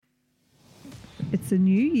It's a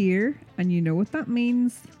new year, and you know what that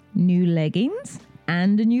means. New leggings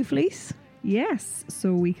and a new fleece. Yes,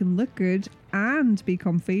 so we can look good and be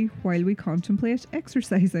comfy while we contemplate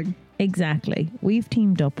exercising. Exactly. We've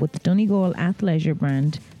teamed up with the Donegal athleisure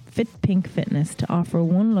brand Fit Pink Fitness to offer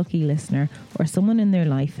one lucky listener or someone in their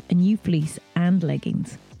life a new fleece and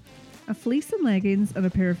leggings. A fleece and leggings and a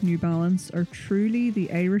pair of New Balance are truly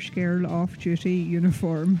the Irish girl off-duty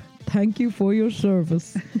uniform. Thank you for your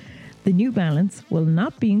service. The New Balance will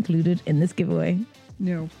not be included in this giveaway.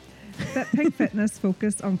 No. Fit Pink Fitness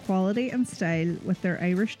focus on quality and style with their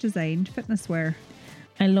Irish designed fitness wear.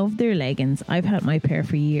 I love their leggings. I've had my pair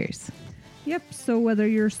for years. Yep, so whether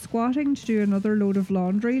you're squatting to do another load of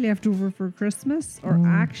laundry left over for Christmas or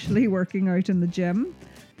actually working out in the gym,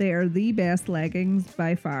 they are the best leggings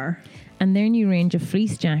by far. And their new range of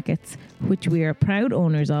fleece jackets, which we are proud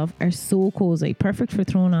owners of, are so cosy, perfect for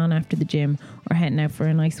throwing on after the gym or heading out for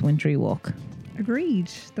a nice wintry walk.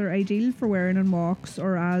 Agreed. They're ideal for wearing on walks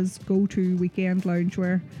or as go-to weekend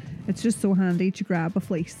loungewear. It's just so handy to grab a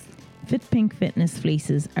fleece. Fit Pink Fitness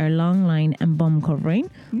fleeces are long line and bum covering.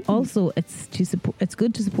 Also, it's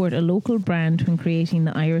good to support a local brand when creating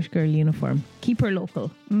the Irish girl uniform. Keep her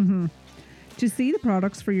local. To see the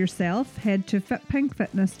products for yourself, head to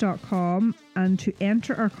fitpinkfitness.com, and to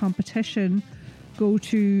enter our competition, go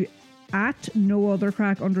to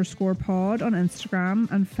 @noothercrack_pod on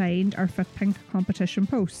Instagram and find our Fit Pink competition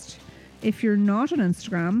post. If you're not on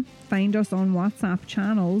Instagram, find us on WhatsApp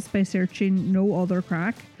channels by searching No Other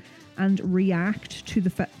Crack and react to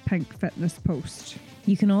the Fit Pink Fitness post.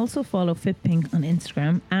 You can also follow Fit Pink on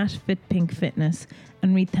Instagram @FitPinkFitness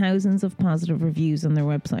and read thousands of positive reviews on their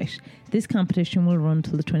website. This competition will run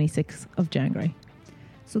till the 26th of January.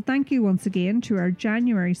 So thank you once again to our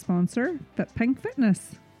January sponsor, Fit Pink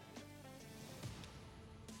Fitness.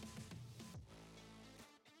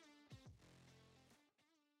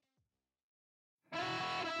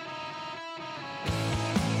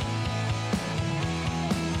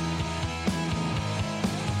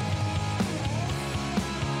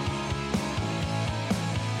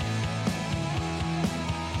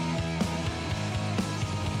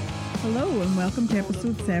 Hello and welcome to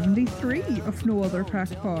episode 73 of No Other Crack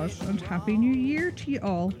Pod, and Happy New Year to you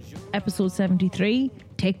all. Episode 73,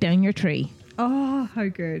 Take Down Your Tree. Oh, how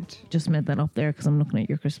good. Just made that up there because I'm looking at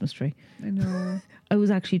your Christmas tree. I know. I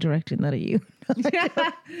was actually directing that at you.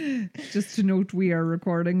 Just to note, we are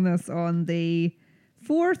recording this on the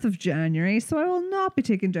 4th of January, so I will not be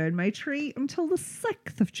taking down my tree until the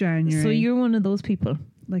 6th of January. So you're one of those people.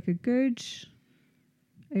 Like a good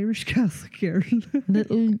Irish Catholic girl.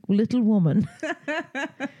 little woman.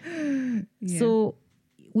 Yeah. So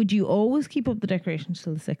would you always keep up the decorations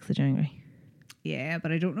till the 6th of January? Yeah,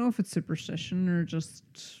 but I don't know if it's superstition or just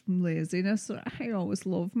laziness. I always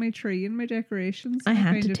love my tree and my decorations. I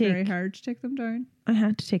find it very hard to take them down. I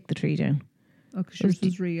had to take the tree down. Oh, because yours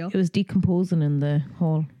was real. It was decomposing in the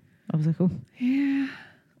hall. I was like, oh. Yeah.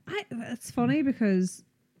 It's funny because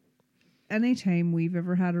anytime we've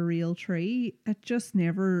ever had a real tree, it just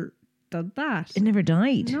never did that. It never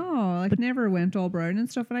died. No, it never went all brown and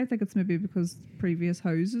stuff. And I think it's maybe because previous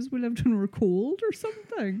houses we lived in were cold or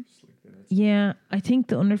something. Yeah, I think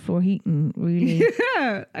the underfloor heating really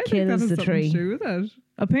I think that has the something tree. to do with it.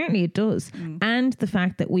 Apparently it does. And the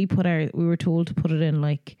fact that we were told to put it in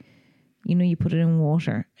like, you put it in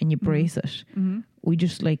water and you brace it. We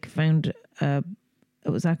just found it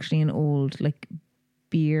was actually an old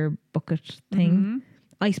beer bucket thing,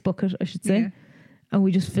 ice bucket I should say, Yeah. and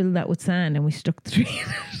we just filled that with sand and we stuck the tree in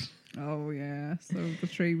it. Oh yeah, so the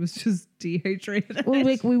tree was just dehydrated. Well,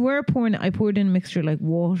 we were I poured in a mixture like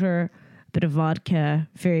water, a bit of vodka,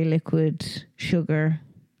 very liquid, sugar.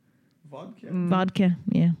 Vodka,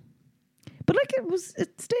 yeah. But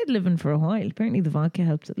it stayed living for a while. Apparently the vodka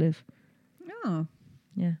helps it live. Oh.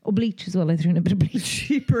 Yeah. Oh, bleach as well. I threw in a bit of bleach.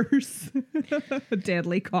 Cheapers. A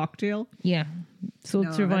deadly cocktail. Yeah. So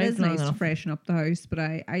it survived it is long nice enough. to freshen up the house, but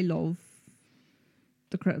I love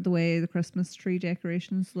the way the Christmas tree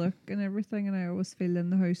decorations look and everything, and I always feel in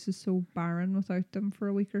the house is so barren without them for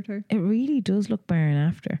a week or two. It really does look barren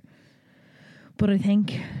after. But I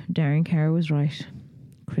think Darren Carr was right.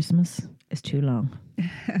 Christmas is too long.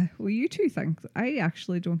 Well, you two think. I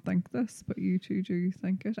actually don't think this, but you two do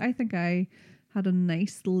think it. I think I had a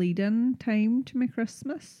nice lead-in time to my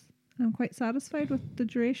Christmas. I'm quite satisfied with the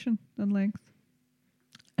duration and length.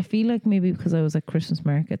 I feel like maybe because I was at Christmas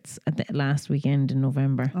markets at the last weekend in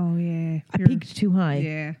November. Oh, yeah. I peaked too high.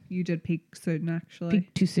 Yeah, you did peak soon, actually.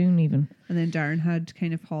 Peaked too soon even. And then Darren had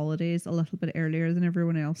kind of holidays a little bit earlier than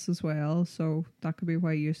everyone else as well. So that could be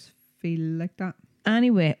why you feel like that.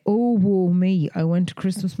 Anyway, oh, whoa me. I went to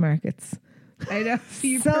Christmas markets. I know.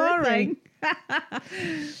 You poor thing.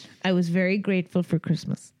 I was very grateful for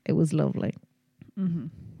Christmas. It was lovely. Mm-hmm.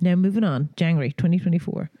 Now moving on, January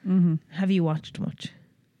 2024. Mm-hmm. Have you watched much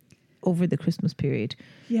over the Christmas period?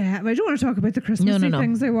 Yeah, but I don't want to talk about the Christmas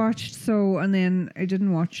things I watched. So, and then I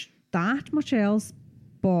didn't watch that much else,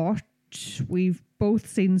 but we've both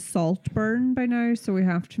seen Saltburn by now, so we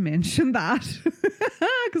have to mention that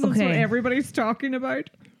because that's what everybody's talking about.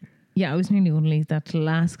 Yeah, I was nearly going to leave that to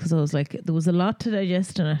last because I was like, there was a lot to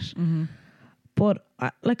digest in it. Mm-hmm. But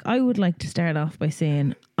I would like to start off by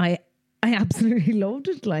saying I absolutely loved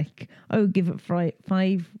it. Like, I would give it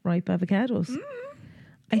 5 ripe avocados.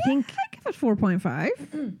 I think I give it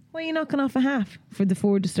 4.5. Well, you're knocking off a half for the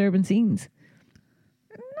 4 disturbing scenes.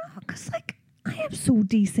 No, because like I am so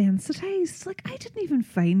desensitized. Like, I didn't even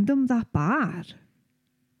find them that bad.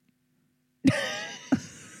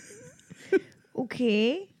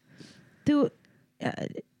 Okay.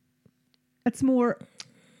 It's more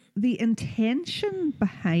the intention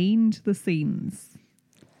behind the scenes.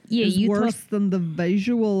 Yeah, is worse than the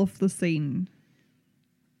visual of the scene.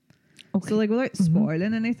 Okay. So, like, without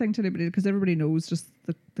spoiling anything to anybody, because everybody knows just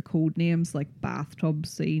the code names, like bathtub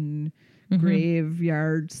scene,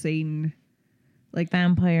 graveyard scene, like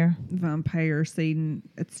vampire scene.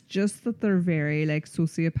 It's just that they're very like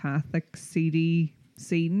sociopathic, seedy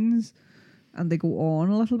scenes, and they go on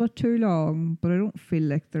a little bit too long. But I don't feel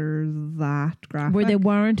like they're that graphic. Were they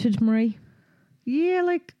warranted, Marie? Yeah,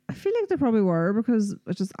 like I feel like they probably were, because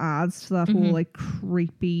it just adds to that whole like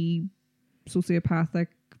creepy, sociopathic,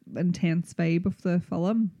 intense vibe of the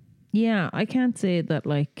film. Yeah, I can't say that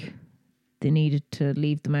like they needed to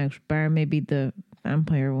leave them out, bar maybe the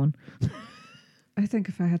vampire one. I think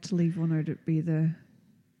if I had to leave one out, it'd be the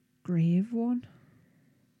grave one.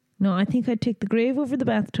 No, I think I'd take the grave over the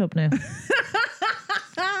bathtub now.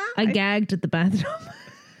 I gagged at the bathtub.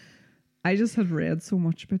 I just had read so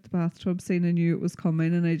much about the bathtub scene. I knew it was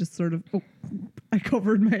coming, and I just sort of, I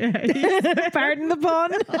covered my eyes. Pardon the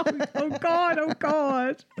pun. Oh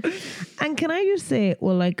God. And can I just say,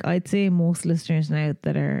 well, like I'd say most listeners now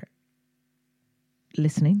that are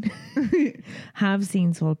listening have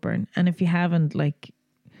seen Saltburn. And if you haven't, like,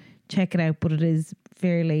 check it out. But it is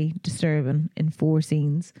fairly disturbing in 4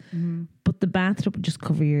 scenes. But the bathtub, just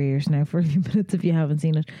cover your ears now for a few minutes if you haven't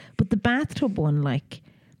seen it. But the bathtub one, like,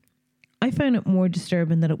 I found it more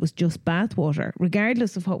disturbing that it was just bathwater,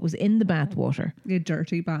 regardless of what was in the bathwater. Yeah,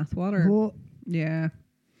 dirty bathwater. Whoa. Yeah.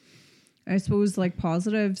 I suppose, like,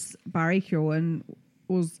 positives, Barry Keoghan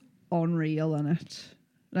was unreal in it.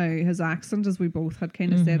 Now, his accent, as we both had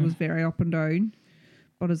kind of said, was very up and down,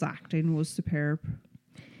 but his acting was superb.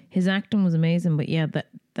 His acting was amazing, but yeah, the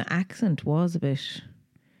accent was a bit,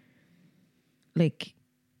 like,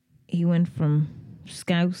 he went from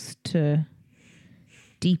Scouse to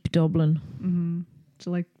deep Dublin. To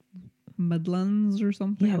like Midlands or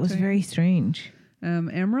something. Yeah, it was very strange.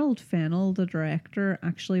 Emerald Fennell, the director,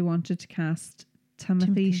 actually wanted to cast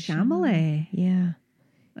Timothy Chalamet. Yeah.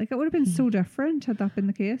 Like, it would have been so different had that been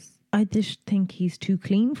the case. I just think he's too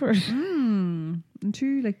clean for it. And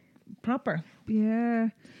too, like, Proper. Yeah.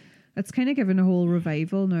 It's kind of given a whole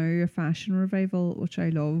revival now, a fashion revival, which I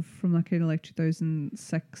love, from that kind of like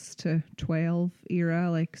 2006 to 12 era,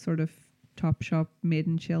 like sort of Topshop, Made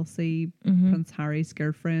in Chelsea, Prince Harry's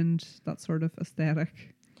girlfriend, that sort of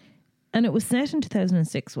aesthetic. And it was set in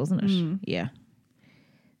 2006, wasn't it? Yeah.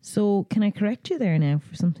 So can I correct you there now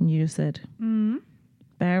for something you just said?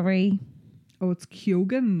 Barry. Oh, it's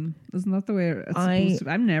Keoghan. Isn't that the way it's supposed to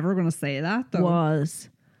be? I'm never going to say that, though. Was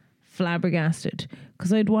flabbergasted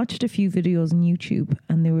because I'd watched a few videos on YouTube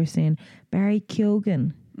and they were saying Barry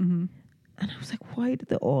Keoghan. And I was like, why do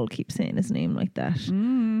they all keep saying his name like that?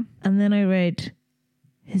 And then I read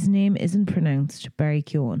his name isn't pronounced Barry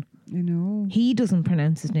Keoghan. I know. He doesn't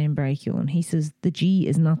pronounce his name Barry Keoghan. He says the G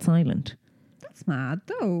is not silent. That's mad,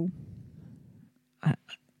 though.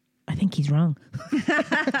 I think he's wrong.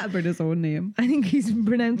 About his own name. I think he's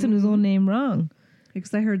pronouncing his own name wrong.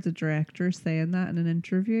 Because I heard the director saying that in an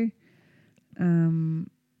interview.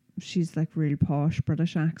 She's like real posh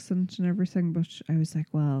British accent and everything, but I was like,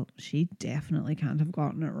 well, she definitely can't have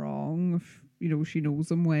gotten it wrong if, you know, she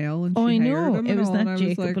knows him well and she I know. Him it was all, that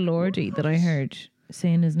Jacob Elordi that I heard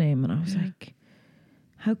saying his name, and I was like,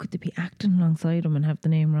 how could they be acting alongside him and have the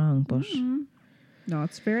name wrong? But no,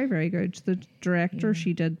 it's very, very good. The director,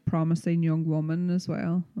 she did Promising Young Woman as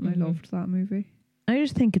well, and I loved that movie. I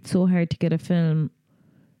just think it's so hard to get a film.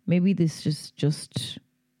 Maybe this is just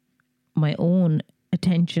my own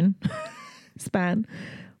attention span,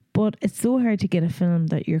 but it's so hard to get a film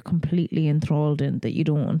that you're completely enthralled in that you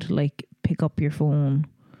don't want to like pick up your phone.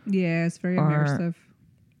 Yeah, it's very immersive.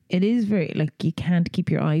 it is very, like, you can't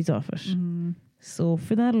keep your eyes off it. So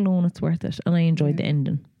for that alone, it's worth it. And I enjoyed the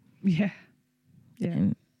ending. Yeah. Yeah.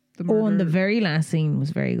 And the very last scene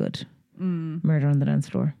was very good. Murder on the dance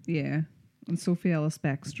floor. Yeah. And Sophie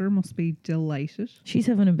Ellis-Bextor must be delighted. She's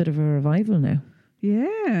having a bit of a revival now.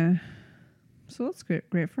 Yeah. So that's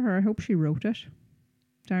great for her. I hope she wrote it.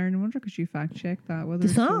 Darren, I wonder, could you fact check that? Whether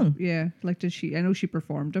The song? Yeah. Like, did she, I know she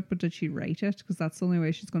performed it, but did she write it? Because that's the only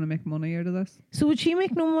way she's going to make money out of this. So would she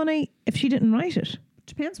make no money if she didn't write it?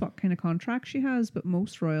 Depends what kind of contract she has, but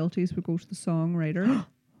most royalties would go to the songwriter.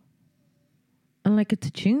 And like, it's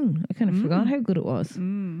a tune. I kind of forgot how good it was.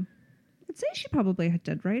 I'd say she probably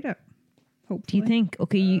did write it. Hopefully. Do you think?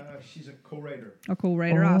 Okay, she's a co-writer. A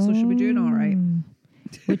co-writer, so she'll be doing all right.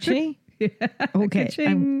 Would she? Yeah. Okay.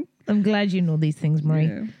 I'm glad you know these things,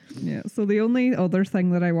 Marie. Yeah. So the only other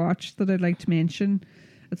thing that I watched that I'd like to mention,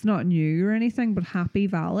 it's not new or anything, but Happy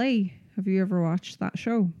Valley. Have you ever watched that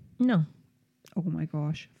show? No. Oh my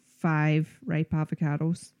gosh. 5 ripe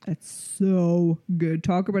avocados. It's so good.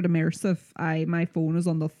 Talk about immersive. My phone is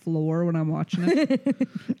on the floor when I'm watching it.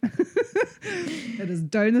 It is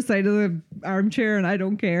down the side of the armchair and I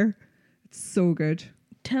don't care. It's so good.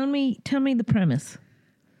 Tell me the premise.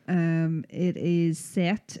 It is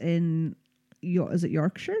set in, is it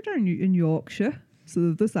Yorkshire or in Yorkshire?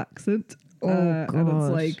 So this accent. God. And it's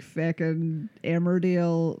like fucking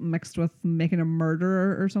Emmerdale mixed with making a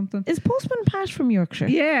murderer or something. Is Postman Pat from Yorkshire?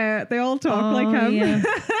 Yeah, they all talk like him. Yeah.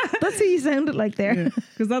 That's who you sounded like there.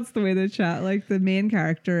 Because that's the way they chat. Like, the main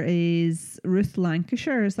character is Ruth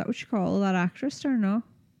Lancashire. Is that what you call that actress or no?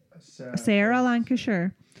 Sarah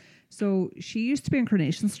Lancashire. So she used to be in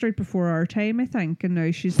Coronation Street before our time, I think, and now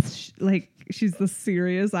she's the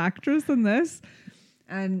serious actress in this.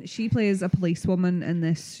 And she plays a policewoman in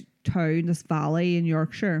this town, this valley in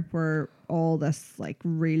Yorkshire, where all this like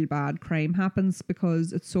real bad crime happens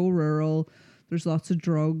because it's so rural. There's lots of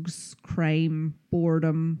drugs, crime,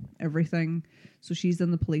 boredom, everything. So she's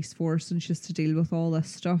in the police force and she has to deal with all this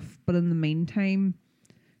stuff. But in the meantime,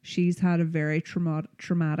 she's had a very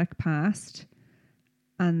traumatic past.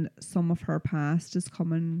 And some of her past is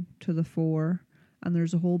coming to the fore. And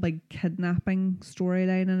there's a whole big kidnapping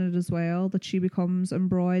storyline in it as well that she becomes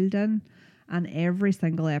embroiled in. And every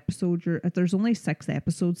single episode, there's only 6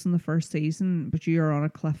 episodes in the first season, but you're on a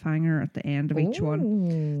cliffhanger at the end of each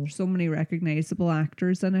one. There's so many recognizable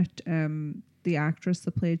actors in it. The actress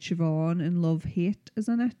that played Siobhan in Love Hate is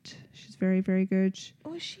in it. She's very, very good.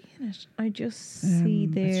 Oh, is she in it? I just see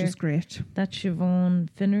there. It's just great. That Siobhan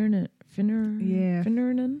Finnernan.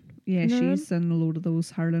 Yeah, she's in a load of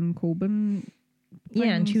those Harlan Coben things.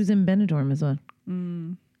 Yeah, and she was in Benidorm as well.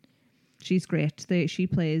 She's great. She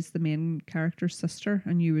plays the main character's sister,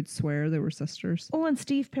 and you would swear they were sisters. Oh, and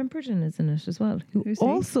Steve Pemberton is in it as well, who Who's he?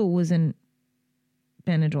 also was in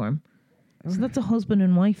Benidorm. So that's a husband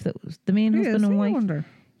and wife. That was the main husband and wife. I wonder.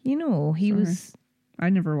 You know, he was.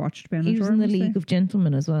 I never watched Benidorm. He was in the League of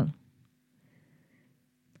Gentlemen as well.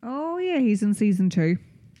 Oh yeah, he's in season 2.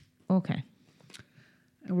 Okay.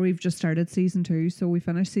 We've just started season 2, so we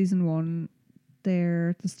finished season 1 there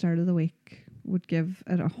at the start of the week. Would give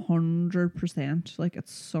it 100%. Like,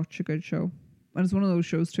 it's such a good show. And it's one of those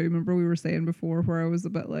shows too, remember we were saying before, where I was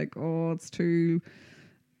a bit like, oh, it's too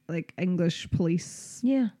like English police,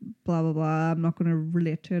 yeah, blah blah blah, I'm not going to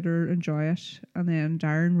relate to it or enjoy it. And then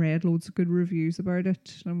Darren read loads of good reviews about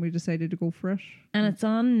it and we decided to go for it. And it's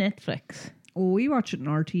on Netflix. Oh, we watch it in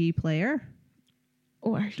RTE Player.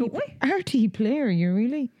 Oh, RTE, don't we? RTE Player, you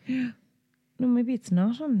really? Yeah. No, maybe it's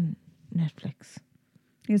not on Netflix.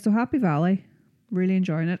 Yeah, so Happy Valley. Really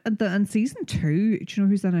enjoying it. And season 2, do you know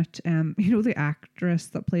who's in it? You know the actress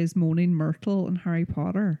that plays Moaning Myrtle in Harry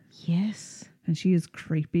Potter? Yes. And she is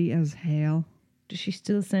creepy as hell. Does she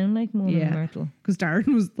still sound like Moaning Myrtle? Because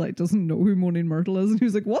Darren was like, doesn't know who Moaning Myrtle is. And he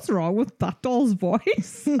was like, what's wrong with that doll's voice?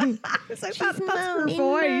 It's like, that's her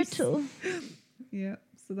voice. Myrtle. Yeah,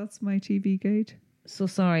 so that's my TV guide. So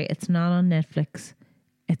sorry, it's not on Netflix.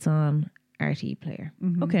 It's on RTE Player.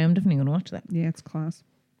 Mm-hmm. Okay, I'm definitely going to watch that. Yeah, it's class.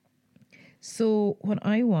 So what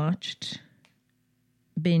I watched,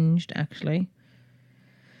 binged actually,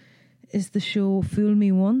 is the show Fool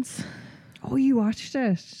Me Once. Oh, you watched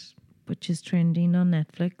it? Which is trending on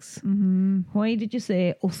Netflix. Mm-hmm. Why did you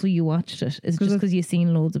say, oh, so you watched it? Is it just because you've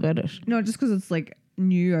seen loads about it? No, just because it's like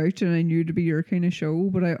new out and I knew to be your kind of show.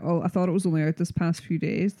 But I thought it was only out this past few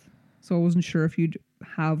days. So I wasn't sure if you'd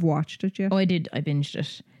have watched it yet. Oh, I did. I binged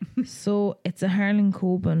it. So it's a Harlan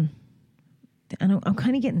Coben. And I'm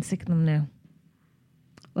kind of getting sick of them now.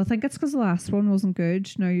 Well, I think it's because the last one wasn't good.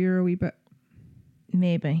 Now you're a wee bit...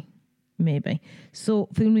 Maybe. So,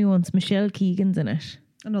 Fool Me Once, Michelle Keegan's in it.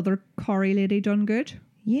 Another Corrie lady done good.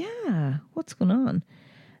 Yeah. What's going on?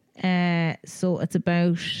 So it's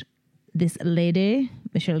about this lady,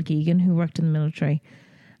 Michelle Keegan, who worked in the military,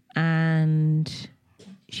 and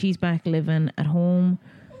she's back living at home.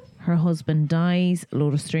 Her husband dies. A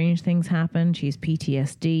load of strange things happen. She has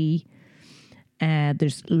PTSD.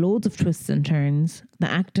 There's loads of twists and turns. The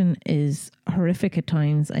acting is horrific at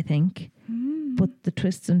times, I think. But the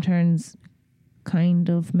twists and turns kind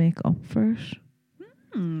of make up for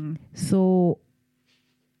it. So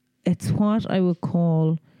it's what I would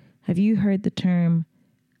call, have you heard the term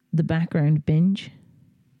the background binge?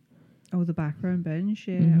 Oh, the background binge,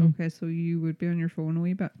 yeah. Okay, so you would be on your phone a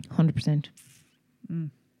wee bit. 100%.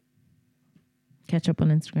 Catch up on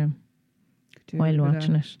Instagram while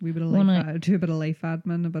watching it. Do a bit of life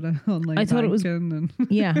admin, a bit of online I thought it was, and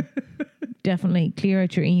yeah, definitely clear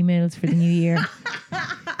out your emails for the new year.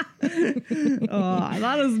 Oh,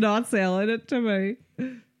 that is not selling it to me.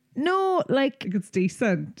 No, like it's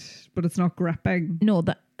decent, but it's not gripping. No,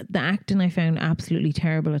 the acting I found absolutely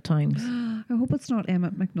terrible at times. I hope it's not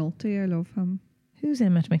Emmett McNulty. I love him. Who's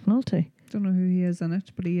Emmett McNulty? Don't know who he is in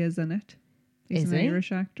it, but he is in it. He's Is an he?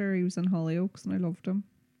 Irish actor. He was in Hollyoaks and I loved him.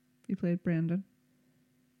 He played Brendan.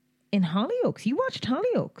 In Hollyoaks? You watched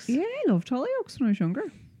Hollyoaks? Yeah, I loved Hollyoaks when I was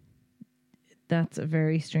younger. That's a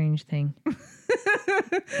very strange thing. I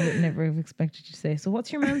would never have expected you to say. So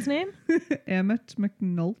what's your man's name? Emmett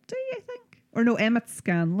McNulty, I think. Or no, Emmett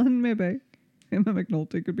Scanlon, maybe. Emmett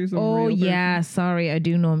McNulty could be some real person. Yeah, sorry, I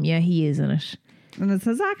do know him. Yeah, he is in it. And it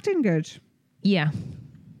says acting good. Yeah.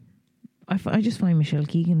 I just find Michelle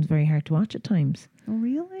Keegan's very hard to watch at times. Oh,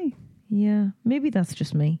 really? Yeah, maybe that's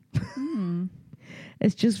just me.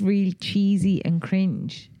 It's just real cheesy and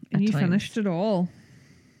cringe. And you times. finished it all.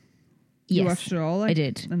 Yes, you watched it all. Like, I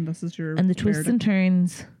did. And this is your and the twists and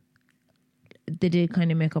turns, they did kind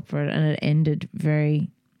of make up for it, and it ended very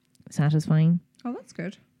satisfying. Oh, that's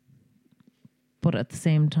good. But at the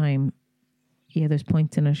same time, yeah, there's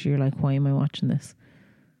points in it you're like, why am I watching this?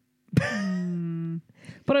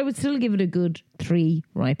 But I would still give it a good 3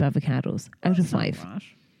 ripe avocados out of 5.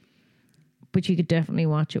 But you could definitely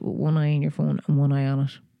watch it with one eye on your phone and one eye on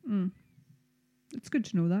it. It's good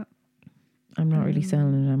to know that. I'm not really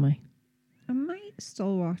selling it, am I? I might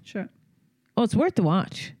still watch it. Oh, it's worth the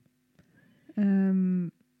watch.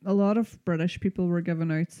 A lot of British people were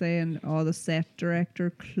giving out saying, oh, the set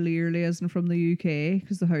director clearly isn't from the UK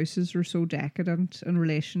because the houses are so decadent in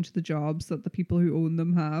relation to the jobs that the people who own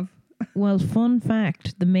them have. Well, fun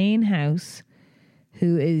fact, the main house,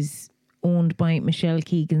 who is owned by Michelle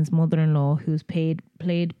Keegan's mother-in-law, who's played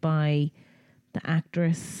by the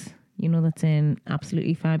actress, you know, that's in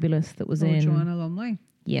Absolutely Fabulous, that was in... Joanna Lumley.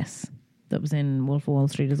 Yes, that was in Wolf of Wall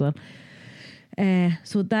Street as well.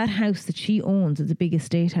 So that house that she owns is a big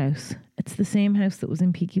estate house. It's the same house that was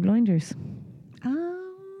in Peaky Blinders.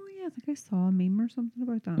 Oh, yeah, I think I saw a meme or something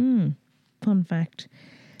about that. Fun fact.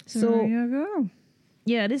 So there you go.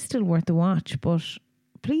 Yeah, it is still worth the watch, but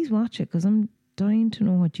please watch it because I'm dying to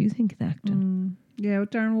know what you think of the acting. Yeah,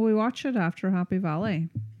 Darren, will we watch it after Happy Valley?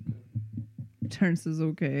 Darren says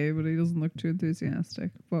okay, but he doesn't look too enthusiastic.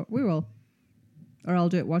 But we will. Or I'll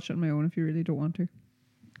watch it on my own if you really don't want to.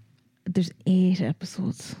 There's 8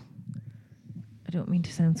 episodes. I don't mean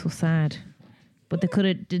to sound so sad, but they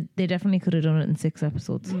definitely could have done it in 6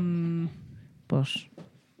 episodes. But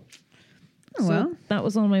well, that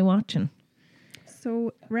was all my watching.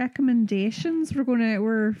 So recommendations,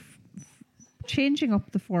 we're changing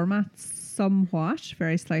up the formats somewhat,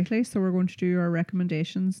 very slightly. So we're going to do our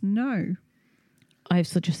recommendations now. I have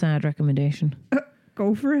such a sad recommendation.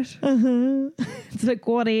 Go for it. It's like,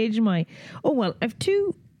 what age am I? Oh well, I have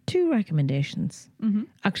two recommendations.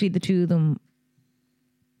 Actually, the 2 of them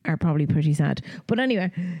are probably pretty sad. But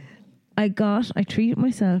anyway, I treated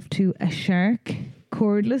myself to a Shark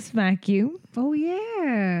cordless vacuum. Oh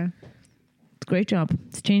yeah. It's a great job.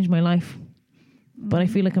 It's changed my life. But I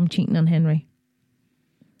feel like I'm cheating on Henry.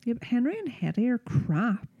 Yeah, but Henry and Hetty are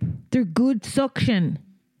crap. They're good suction.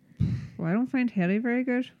 Well, I don't find Hetty very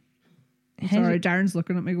good. Sorry, Darren's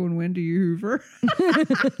looking at me going, when do you hoover?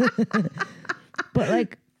 But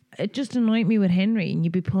like, it just annoyed me with Henry, and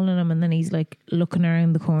you'd be pulling him and then he's like looking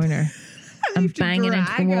around the corner and banging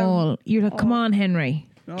into the wall. You're like, come on, Henry.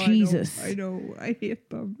 Oh, Jesus. I know. I hate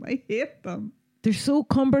them. They're so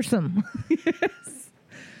cumbersome. Yes.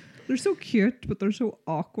 They're so cute, but they're so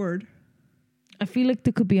awkward. I feel like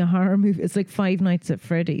there could be a horror movie. It's like Five Nights at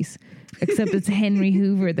Freddy's, except it's Henry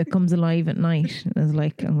Hoover that comes alive at night and is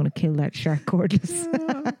like, I'm going to kill that shark cordless.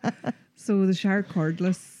 So the shark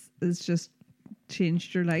cordless has just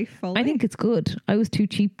changed your life fully? I think it's good. I was too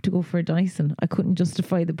cheap to go for a Dyson. I couldn't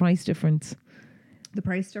justify the price difference. The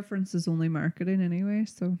price difference is only marketing anyway,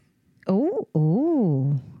 so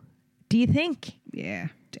Oh. Do you think? yeah,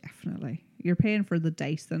 definitely. You're paying for the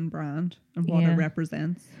Dyson brand and what Yeah. it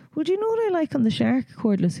represents. Well, do you know what I like on the Shark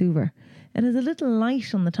cordless Hoover? It has a little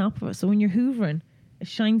light on the top of it, so when you're hoovering, it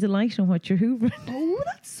shines a light on what you're hoovering. Oh,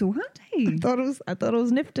 that's so handy. I thought it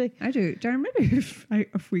was nifty. I do. Darren, maybe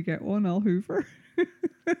if we get one, I'll hoover.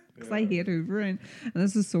 Because I hate hoovering. And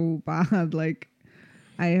this is so bad. Like,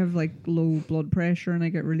 I have like low blood pressure and I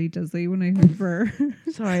get really dizzy when I hoover.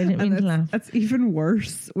 Sorry, I didn't mean to laugh. It's even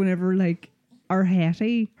worse whenever like our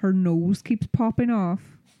Hetty, her nose keeps popping off.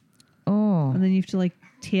 Oh. And then you have to like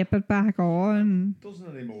tape it back on.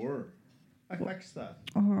 Doesn't anymore. I fixed that.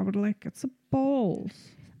 Oh, I would like, it's a balls.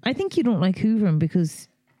 I think you don't like hoovering because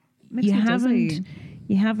Makes you me haven't dizzy.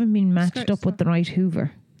 been matched up with the right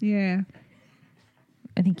hoover. Yeah.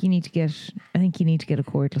 I think you need to get a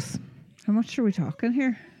cordless. How much are we talking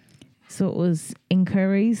here? So it was in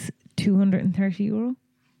Curry's €230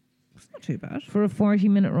 It's not too bad. for a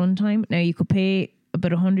 40-minute runtime. Now you could pay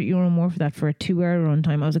about €100 more for that for a 2-hour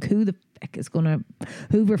runtime. I was like, who the heck is going to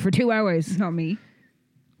hoover for 2 hours? Not me.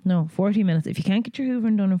 No, 40 minutes. If you can't get your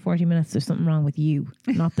hoovering done in 40 minutes, there's something wrong with you,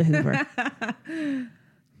 not the hoover.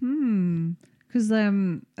 Because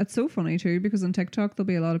it's so funny too, because on TikTok there'll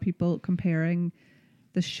be a lot of people comparing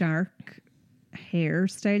the Shark hair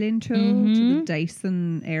styling tool to the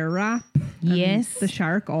Dyson Airwrap. And Yes. the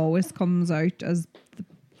Shark always comes out as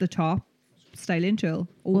the top styling tool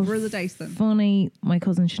over the Dyson. Funny, my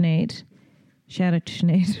cousin Sinead, shout out to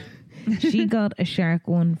Sinead, she got a Shark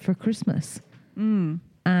one for Christmas.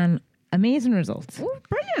 And amazing results. Oh,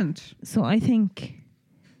 brilliant. So I think,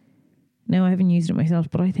 now I haven't used it myself,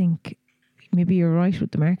 but I think maybe you're right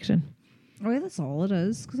with the marketing. Oh, yeah, that's all it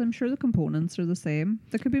is, because I'm sure the components are the same.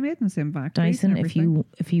 They could be made in the same factory. Dyson,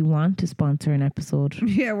 if you want to sponsor an episode,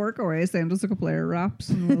 Yeah, work away. Send us a couple of air wraps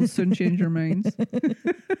and we'll soon change your minds.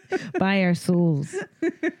 buy our souls.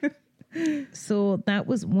 So that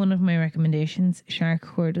was one of my recommendations, Shark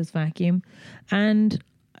cordless vacuum. And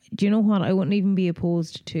do you know what? I wouldn't even be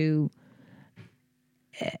opposed to,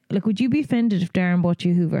 like, would you be offended if Darren bought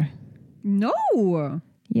you a Hoover? No.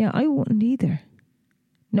 Yeah, I wouldn't either.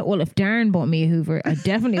 No, well, if Darren bought me a Hoover, I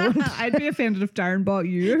definitely wouldn't. I'd be offended if Darren bought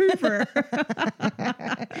you a Hoover.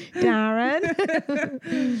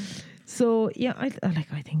 Darren. So yeah, I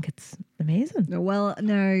think it's amazing. Well,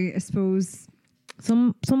 now I suppose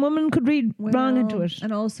Some women could read wrong into it.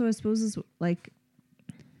 and also I suppose it's like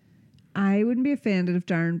I wouldn't be offended if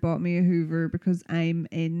Darren bought me a Hoover because I'm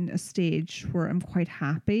in a stage where I'm quite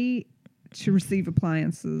happy to receive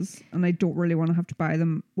appliances and I don't really want to have to buy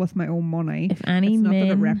them with my own money. If any it's not that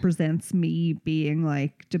it men- represents me being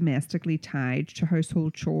like domestically tied to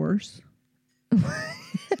household chores.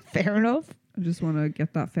 Fair enough. I just want to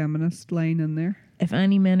get that feminist line in there. If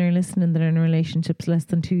any men are listening that are in relationships less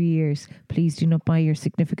than 2 years, please do not buy your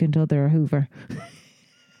significant other a Hoover.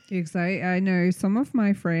 Because I know some of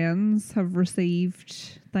my friends have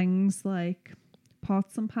received things like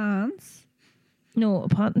pots and pans. No, a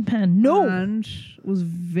pot and pan. No. And was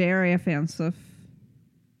very offensive.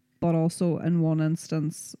 But also in one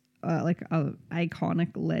instance, like an iconic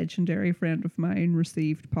legendary friend of mine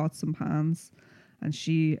received pots and pans. And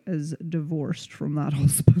she is divorced from that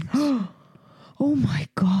husband. Oh my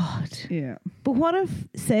God. Yeah. But what if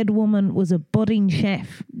said woman was a budding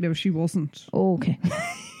chef? No, she wasn't. Oh, okay.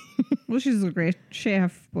 Well, she's a great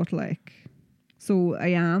chef, but like, so I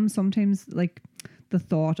am sometimes like the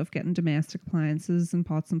thought of getting domestic appliances and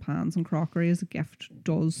pots and pans and crockery as a gift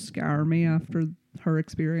does scare me after her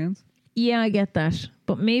experience. Yeah, I get that.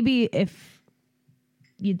 But maybe if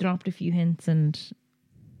you dropped a few hints and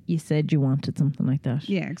you said you wanted something like that.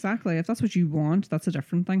 Yeah, exactly. If that's what you want, that's a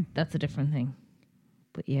different thing. That's a different thing.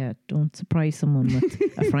 But yeah, don't surprise someone with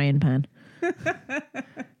a frying pan.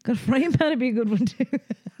 Got a frying pan would be a good one too.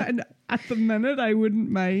 And at the minute, I wouldn't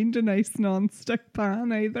mind a nice non-stick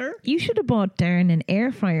pan either. You should have bought Darren an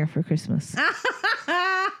air fryer for Christmas.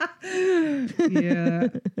 Yeah,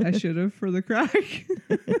 I should have for the crack.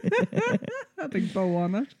 A big bow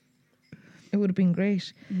on it. It would have been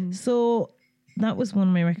great. So that was one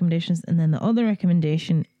of my recommendations. And then the other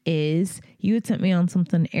recommendation is you had sent me on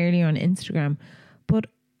something earlier on Instagram, but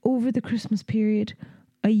over the Christmas period,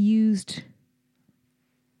 I used,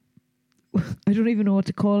 I don't even know what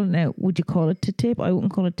to call it now. Would you call it tit tape? I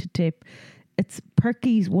wouldn't call it tit tape. It's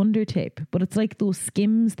Perky's Wonder Tape, but it's like those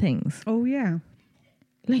Skims things. Oh, yeah.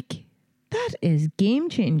 Like, that is game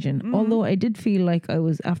changing. Although I did feel like I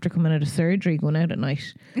was, after coming out of surgery, going out at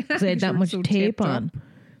night because I had that You were much so tape taped on.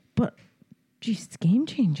 But, geez, it's game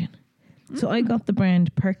changing. So I got the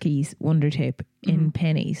brand Perky's Wonder Tape in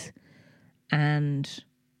pennies. and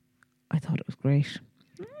I thought it was great.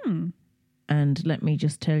 And let me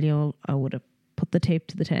just tell you all, I would have put the tape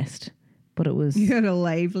to the test, but it was You had a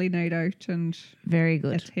lively night out and very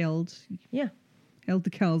good. it held the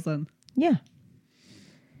cows in. Yeah.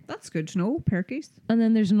 That's good to know, Perkies. And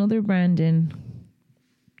then there's another brand in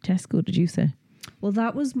Tesco, did you say? Well,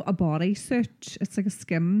 that was a bodysuit. It's like a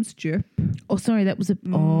Skims dupe. Oh, sorry, that was a...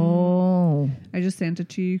 Oh. I just sent it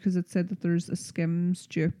to you because it said that there's a Skims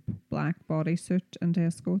dupe black bodysuit in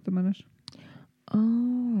Tesco at the minute.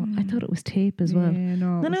 Oh, I thought it was tape as well. Yeah,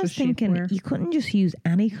 no, Then I was thinking, shapewear. you couldn't just use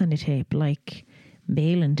any kind of tape, like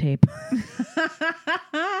baling tape.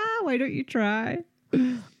 Why don't you try?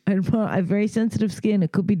 I have very sensitive skin.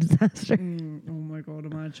 It could be disaster. Oh my God,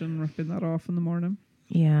 imagine ripping that off in the morning.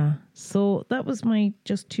 Yeah. So that was my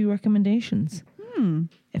just 2 recommendations.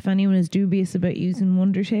 If anyone is dubious about using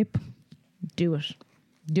Wonder Tape, do it.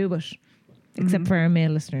 Do it. Except for our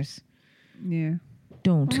male listeners. Yeah.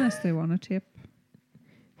 Don't. Unless they want a tip.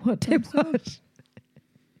 What tape what?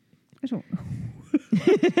 I don't know.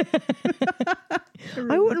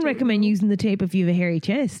 I wouldn't recommend using the tape if you have a hairy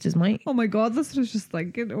chest, is my... Oh my God, this was just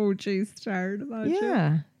thinking, oh geez, tired imagine.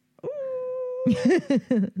 Yeah.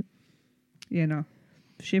 Yeah, no.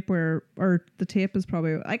 Shapewear or the tape is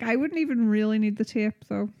probably like I wouldn't even really need the tape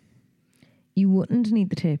though. You wouldn't need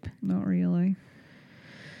the tape. Not really.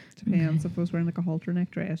 Depends if I was wearing like a halter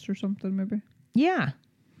neck dress or something maybe. Yeah.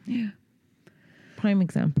 Yeah. Prime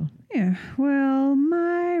example. Yeah. Well,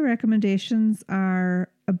 my recommendations are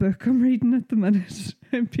a book I'm reading at the minute.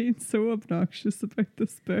 I'm being so obnoxious about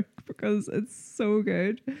this book because it's so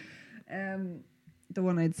good. The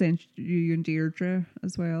one I'd sent you and Deirdre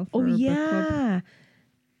as well. For our book club.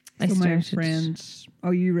 So my friend,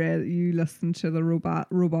 you listened to the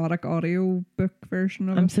robotic audio book version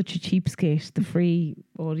of it? I'm such a cheapskate. The free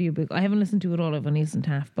audiobook. I haven't listened to it all. I've only listened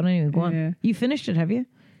to half. But anyway, go on. You finished it, have you?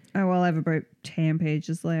 Oh, well, I have about 10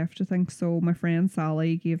 pages left, I think. So my friend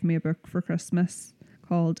Sally gave me a book for Christmas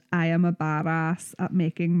called I Am a Badass at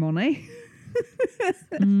Making Money.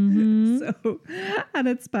 So, and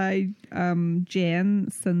it's by Jen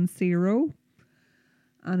Sincero.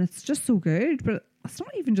 And it's just so good, but it's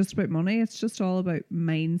not even just about money. It's just all about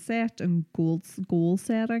mindset and goal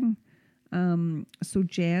setting. So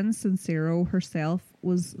Jen Sincero herself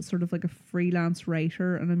was sort of like a freelance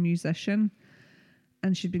writer and a musician.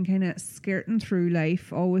 And she'd been kind of skirting through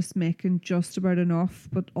life, always making just about enough,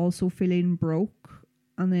 but also feeling broke.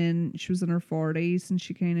 And then she was in her 40s and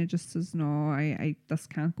she kind of just says, no, I this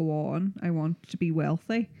can't go on. I want to be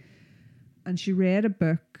wealthy. And she read a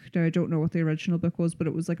book. Now, I don't know what the original book was, but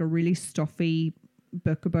it was like a really stuffy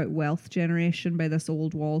book about wealth generation by this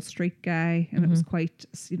old Wall Street guy. And it was quite,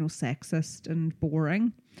 sexist and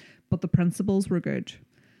boring. But the principles were good.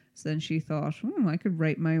 So then she thought, I could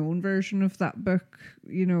write my own version of that book,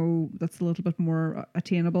 that's a little bit more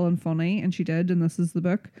attainable and funny. And she did, and this is the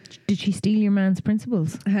book. Did she steal your man's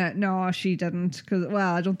principles? No, she didn't.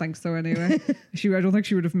 I don't think so anyway. I don't think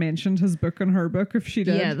she would have mentioned his book in her book if she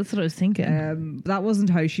did. Yeah, that's what I was thinking. That wasn't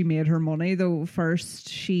how she made her money, though. First,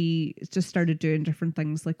 she just started doing different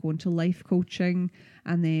things like going to life coaching.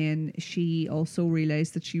 And then she also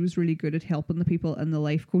realised that she was really good at helping the people in the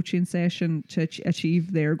life coaching session to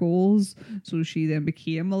achieve their goals. So she then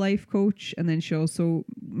became a life coach. And then she also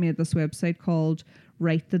made this website called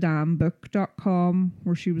writethedamnbook.com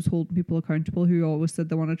where she was holding people accountable who always said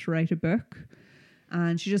they wanted to write a book.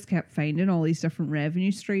 And she just kept finding all these different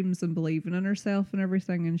revenue streams and believing in herself and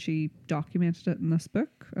everything. And she documented it in this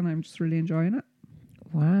book. And I'm just really enjoying it.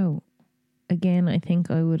 Wow. Again, I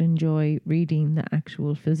think I would enjoy reading the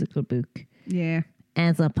actual physical book. Yeah.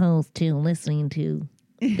 As opposed to listening to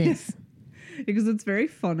this. Because it's very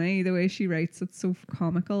funny the way she writes. It's so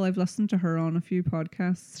comical. I've listened to her on a few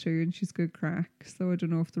podcasts too, and she's good crack. So I don't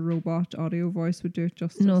know if the robot audio voice would do it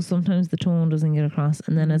justice. No, sometimes the tone doesn't get across.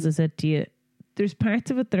 And then, as I said to you, there's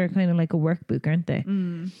parts of it that are kind of like a workbook, aren't they?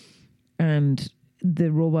 And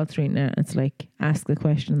the robot's reading it. It's like, ask the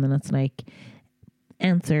question, and then it's like,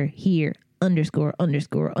 answer here. Underscore. No,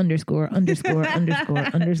 it's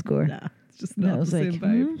just not the same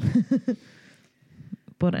vibe.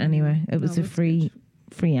 But anyway, it was a free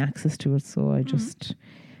access to it, so I just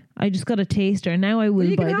got a taster. Now I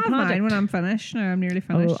will buy the product. Mine when I'm finished. Now I'm nearly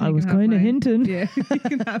finished. Oh, I was kind of hinting. Yeah, you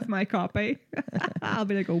can have my copy. I'll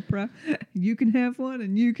be like Oprah. You can have one,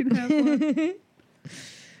 and you can have one.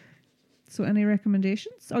 So, any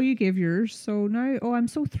recommendations? Oh, you gave yours. So now, I'm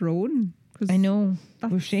so thrown. I know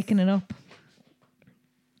we're shaking it up.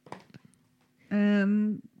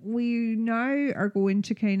 We now are going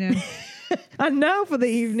to kind of and now for the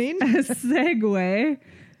evening segue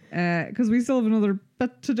because we still have another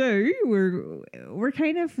bit to do. We're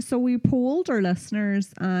kind of, so we polled our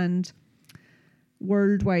listeners, and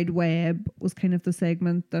World Wide Web was kind of the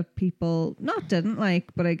segment that people not didn't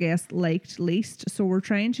like, but I guess liked least. So we're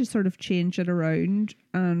trying to sort of change it around,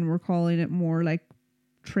 and we're calling it more like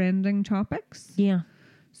trending topics. Yeah.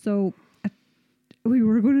 So we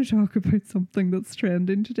were going to talk about something that's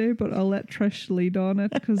trending today, but I'll let Trish lead on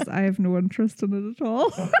it because I have no interest in it at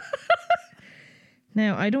all.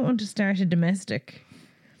 Now, I don't want to start a domestic.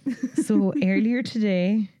 So earlier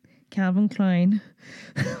today, Calvin Klein,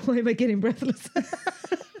 why am I getting breathless?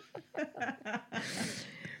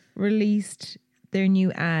 Released their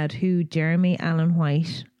new ad, who Jeremy Allen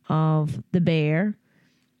White of The Bear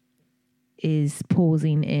is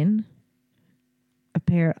posing in. A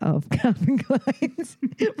pair of Calvin Klein's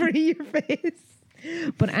for your face.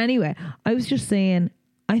 But anyway, I was just saying,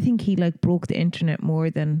 I think he like broke the internet more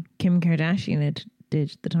than Kim Kardashian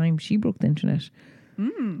did the time she broke the internet.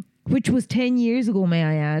 Which was 10 years ago, may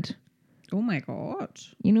I add. Oh my God.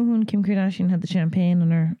 You know when Kim Kardashian had the champagne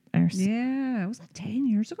on her arse? Yeah, was that 10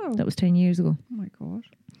 years ago? That was 10 years ago. Oh my God.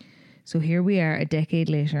 So here we are a decade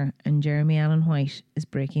later, and Jeremy Allen White is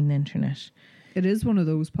breaking the internet. It is one of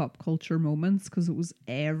those pop culture moments because it was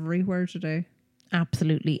everywhere today.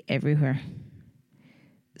 Absolutely everywhere.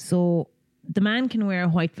 So the man can wear a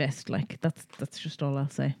white vest, like that's just all I'll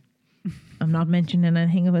say. I'm not mentioning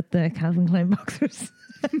anything about the Calvin Klein boxers.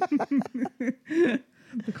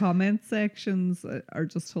 The comment sections are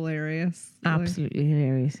just hilarious. Absolutely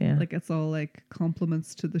hilarious, yeah. Like it's all like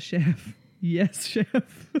compliments to the chef. Yes,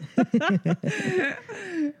 chef.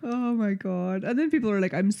 Oh my God. And then people are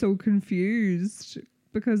like, I'm so confused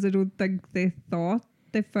because I don't think they thought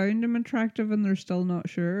they found him attractive and they're still not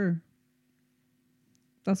sure.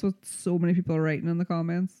 That's what so many people are writing in the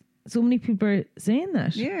comments. So many people are saying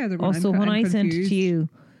that. Yeah. They're Also, I'm when I confused. sent it to you,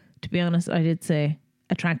 to be honest, I did say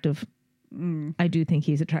attractive. I do think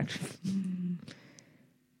he's attractive.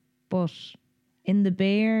 But in The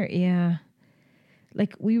Bear, yeah.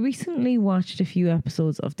 Like, we recently watched a few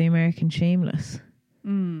episodes of The American Shameless.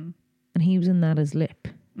 And he was in that as Lip.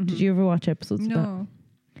 Did you ever watch episodes of that? No.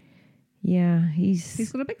 Yeah,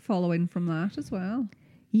 he's got a big following from that as well.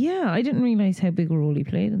 Yeah, I didn't realise how big a role he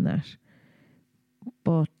played in that.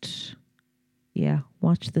 But, yeah,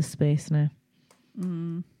 watch this space now.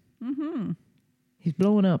 He's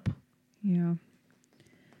blowing up. Yeah.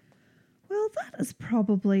 Well, that is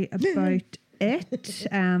probably about it.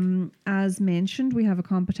 As mentioned, we have a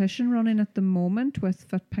competition running at the moment with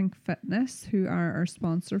Fit Pink Fitness, who are our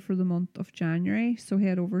sponsor for the month of January. So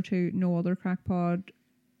head over to no other crack _pod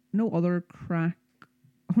on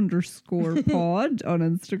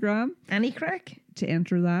Instagram. Any crack? To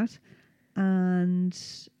enter that. And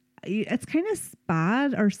it's kind of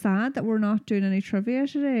bad or sad that we're not doing any trivia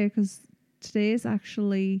today, because today is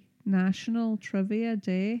actually National Trivia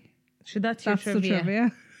Day. So that's the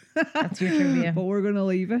trivia. That's your trivia. But we're going to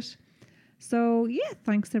leave it. So, yeah,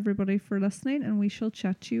 thanks everybody for listening, and we shall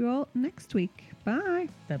chat to you all next week. Bye.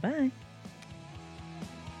 Bye-bye.